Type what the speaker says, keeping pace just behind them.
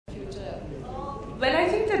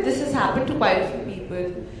that this has happened to quite a few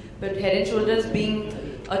people, but Head and Shoulders being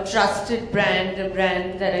a trusted brand, a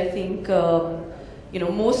brand that I think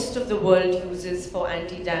most of the world uses for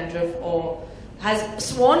anti-dandruff or has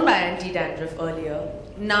sworn by anti-dandruff earlier.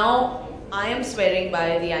 Now I am swearing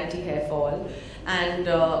by the anti-hair fall, and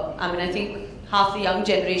I think half the young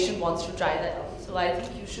generation wants to try that out. So I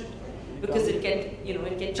think you should, because it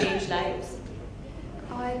can change lives.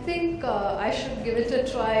 I think I should give it a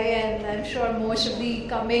try, and I'm sure most of the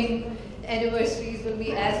coming anniversaries will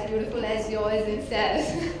be as beautiful as yours in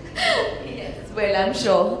Saz. Yes, well, I'm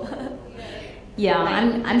sure. Yeah,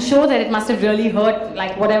 I'm sure that it must have really hurt,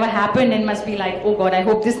 like whatever happened, and must be like, oh God, I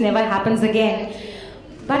hope this never happens again.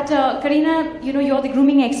 But Kareena, you're the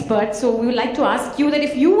grooming expert, so we would like to ask you that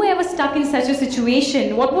if you were ever stuck in such a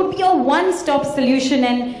situation, what would be your one-stop solution,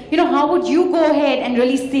 and how would you go ahead and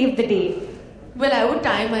really save the day? Well, I would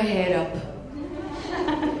tie my hair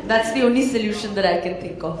up. That's the only solution that I can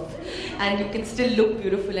think of. And you can still look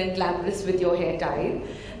beautiful and glamorous with your hair tied.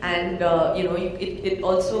 And it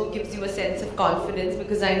also gives you a sense of confidence,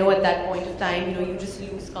 because I know at that point of time, you just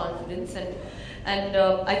lose confidence. And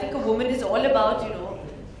I think a woman is all about,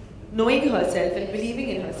 knowing herself and believing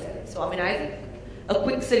in herself. So I think a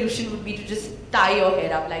quick solution would be to just tie your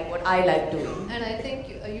hair up, like what I like doing. And I think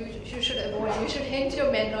you should avoid, you should hint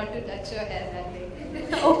your men not to touch your hair that way.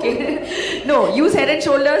 Okay. No, use Head and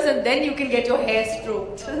Shoulders and then you can get your hair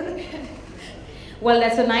stroked. Well,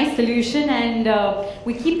 that's a nice solution, and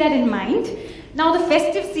we keep that in mind. Now the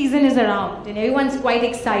festive season is around and everyone's quite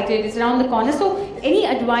excited. It's around the corner. So any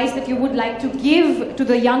advice that you would like to give to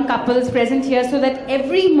the young couples present here so that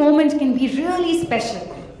every moment can be really special?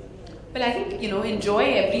 Well, I think,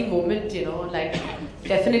 enjoy every moment,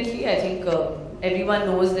 definitely. I think everyone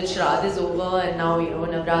knows that Shraddh is over, and now,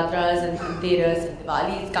 Navratras and Dhanteras and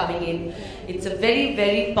Diwali is coming in. It's a very,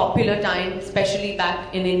 very popular time, especially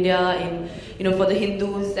back in India, for the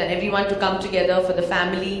Hindus and everyone to come together for the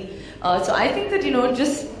family. So I think that,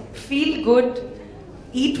 just feel good,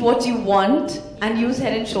 eat what you want, and use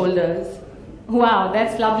Head and Shoulders. Wow,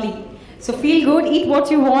 that's lovely. So feel good, eat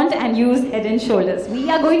what you want, and use Head and Shoulders.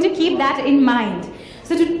 We are going to keep that in mind.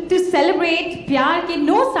 So to celebrate Pyar ke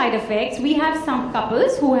no side effects, we have some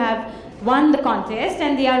couples who have won the contest,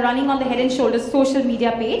 and they are running on the Head and Shoulders social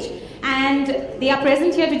media page, and they are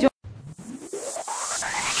present here to join.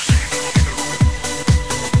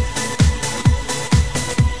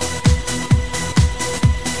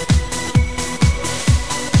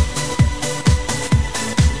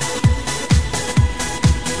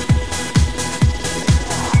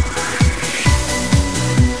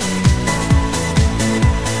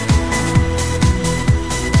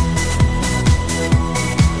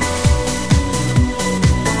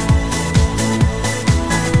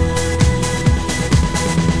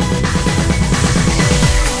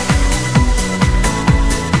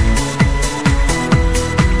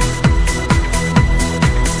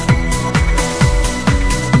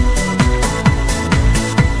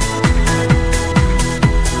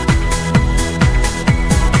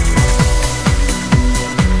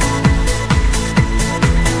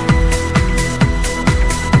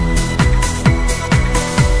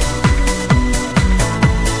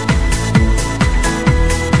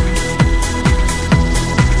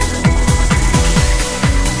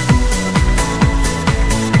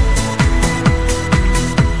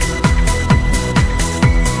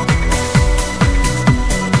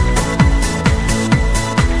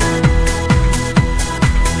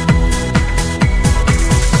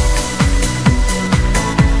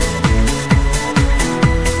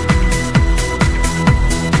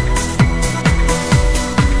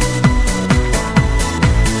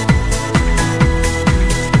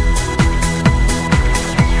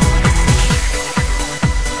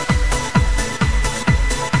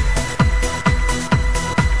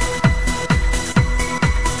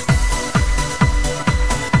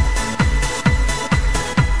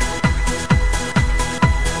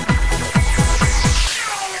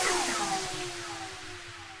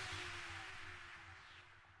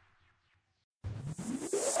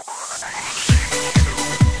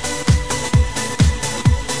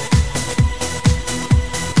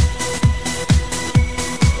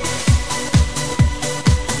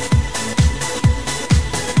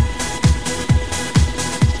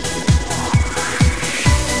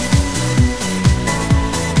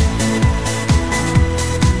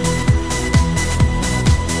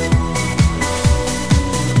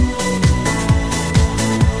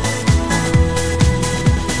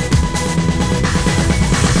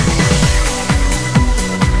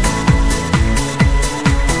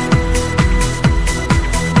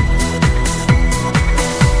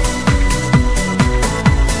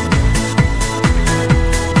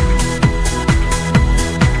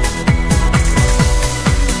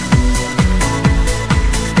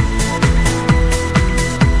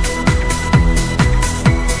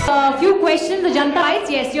 question, the Janta bites.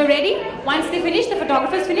 Yes, you're ready? Once they finish, the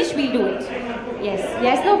photographers finish, we'll do it. Yes,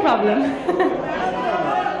 yes, no problem.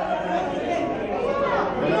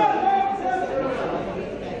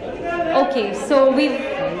 Okay, so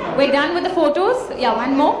we're done with the photos. Yeah,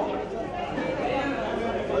 one more.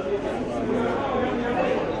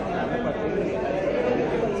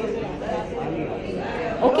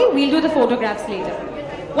 Okay, we'll do the photographs later.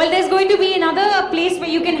 Well, there's going to be another place where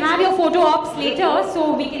you can have your photo ops later, so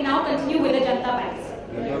we can now continue with the Janta Bags.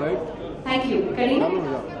 Thank you. Kareena?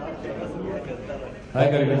 Hi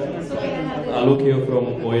Kareena. Alok here from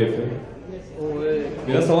OAFM.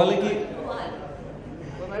 मेरा सवाल है कि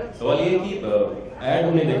add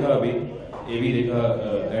हमने देखा अभी एवी देखा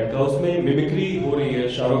add का, उसमें मिमिक्री हो रही है,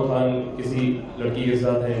 शाहरुख खान किसी लड़की के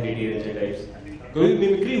साथ है, डीडीएच टाइप्स कोई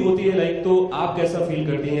मिमिक्री होती है लाइक, तो आप कैसा फील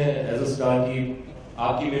करती हैं एज अ स्टार की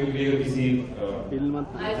आपकी मिमिक्री अगर किसी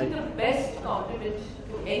I think the best compliment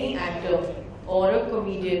to any actor or a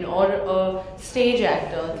comedian or a stage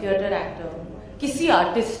actor, theatre actor, किसी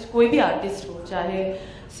आर्टिस्ट, कोई भी आर्टिस्ट हो, चाहे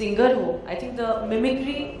सिंगर हो, I think the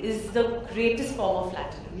mimicry is the greatest form of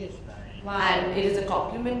flattery. And it is a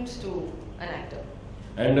compliment to an actor.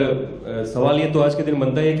 And सवाल ये तो आज के दिन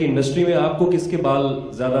बनता है कि इंडस्ट्री में आपको किसके बाल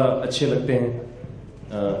ज्यादा अच्छे लगते हैं,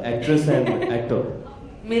 एक्ट्रेस एंड एक्टर?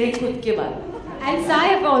 मेरे खुद के बाल. And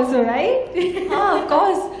Saif also, right? हाँ, of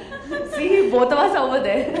course. See, both of us over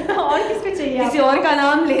there. और किसको चाहिए? किसी और का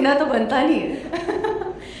नाम लेना तो बनता नहीं है.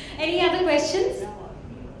 Any other questions?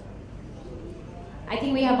 I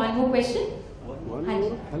think we have one more question.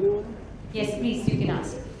 Yes, please, you can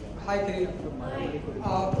ask. हाय करीना,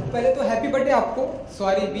 पहले तो हैप्पी बर्थडे आपको.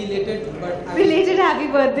 Sorry belated but Belated happy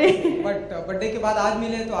birthday. But birthday के बाद आज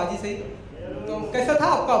मिले तो आज ही सही. तो कैसा था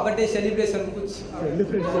आपका बर्थडे सेलिब्रेशन? कुछ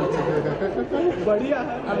बढ़िया.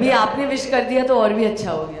 अभी आपने विश कर दिया तो और भी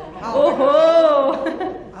अच्छा हो गया. ओहो.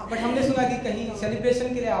 बट हमने सुना कि कहीं सेलिब्रेशन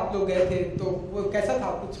के लिए आप लोग गए थे, तो वो कैसा था,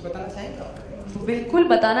 कुछ बताना चाहेंगे? बिल्कुल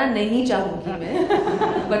बताना नहीं चाहूँगी मैं,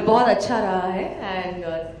 बट बहुत अच्छा रहा है एंड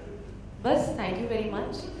बस थैंक यू वेरी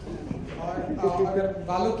मच. और अगर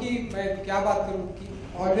बालों की मैं क्या बात करूँ कि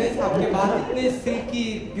ऑलवेज आपके बाल इतने सिल्की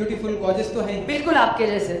ब्यूटीफुल गॉर्जियस तो हैं. बिल्कुल आपके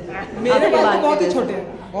जैसे. मेरे आपके बाल तो बहुत के ही जैसे. छोटे हैं,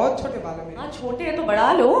 बहुत छोटे बाल हैं मेरे. हाँ, छोटे हैं तो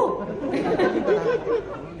बढ़ा लो.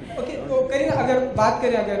 ओके, तो करीना अगर बात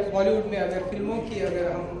करें, अगर बॉलीवुड में अगर फिल्मों की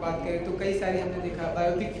अगर हम बात करें तो कई सारी हमने देखा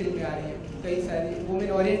बायोपिक फिल्में आ रही हैं, कई सारी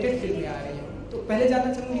वुमेन ओरिएंटेड फिल्में आ रही हैं. तो पहले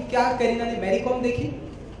जानना चाहूँगी क्या करीना ने मैरी कॉम देखी?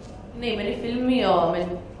 नहीं, मैंने फिल्म में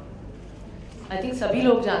आई थिंक सभी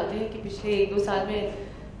लोग जानते हैं कि पिछले 1-2 साल में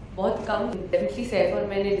बहुत कम, डेफिनेटली सैफ और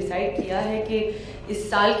मैंने डिसाइड किया है कि इस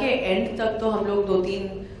साल के एंड तक तो हम लोग 2-3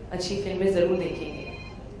 अच्छी फिल्में ज़रूर देखेंगे.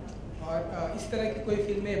 और इस तरह की कोई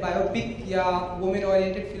फिल्में बायोपिक या वुमेन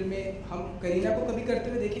ओरिएंटेड फिल्में हम करीना को कभी करते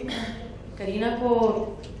हुए देखेंगे? करीना को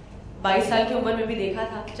 22 साल की उम्र में भी देखा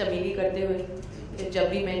था चमेली करते हुए, फिर जब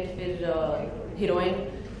भी मेट, फिर हीरोइन.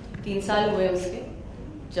 3 साल हुए उसके.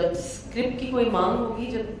 जब स्क्रिप्ट की कोई मांग होगी,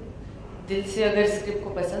 जब दिल से अगर स्क्रिप्ट को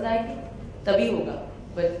पसंद आएगी तभी होगा.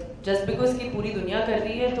 बट जस्ट बिकॉज की पूरी दुनिया कर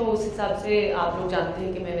रही है तो उस हिसाब से आप लोग जानते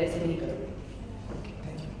हैं कि मैं वैसे नहीं करूँगी.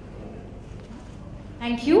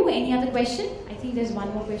 Thank you. Any other question? I think there's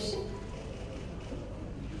one more question.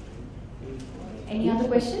 Any other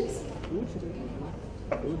questions?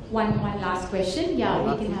 One last question. Yeah,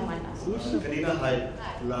 we can have one last question. Kareena हाय,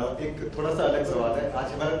 एक थोड़ा सा अलग सवाल है. आज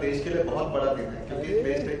हमारे देश के लिए बहुत बड़ा दिन है क्योंकि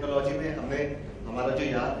स्पेस टेक्नोलॉजी में हमने हमारा जो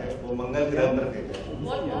यान है वो मंगल ग्रह पर भेजा है.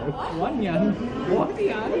 What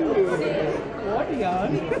यान?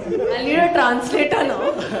 I need a translator now.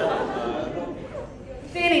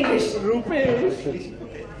 Say in English. Rupesh.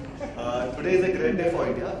 Okay. Today is a great day for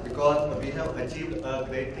India because we have achieved a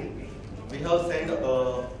great thing. We have sent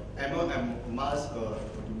Mars.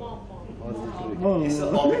 It's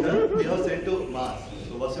an orbiter. We have sent to Mars.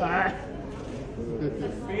 So what's your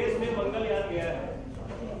space में मंगलयान गया है.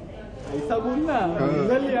 ऐसा बोलना.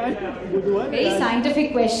 Mangalyaan. Very scientific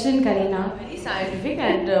question, Kareena. Very scientific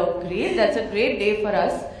and great. That's a great day for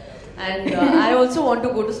us. And I also want to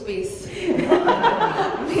go to space.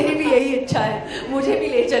 मेरी भी यही इच्छा है. मुझे भी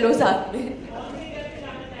ले चलो साथ में.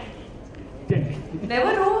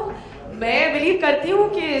 Never know. मैं बिलीव करती हूँ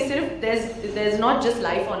कि सिर्फ there's not just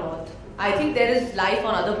life on Earth. I think there is life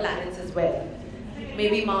on other planets as well.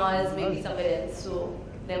 Maybe Mars, maybe somewhere else. So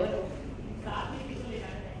never know.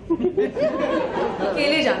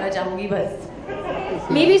 अकेले जाना चाहूँगी बस.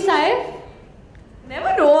 Maybe Saif?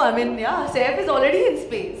 Never know. I mean, yeah, Saif is already in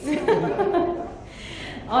space.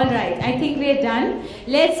 All right, I think we're done.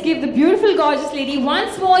 Let's give the beautiful, gorgeous lady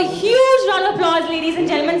once more a huge round of applause, ladies and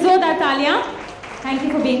gentlemen. Zordar taaliyan. Thank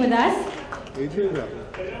you for being with us.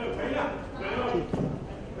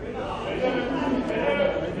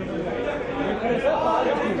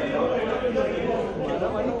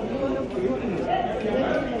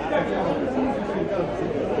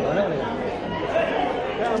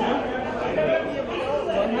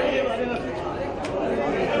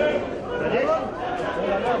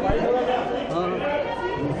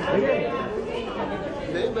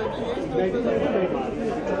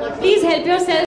 Please help yourself.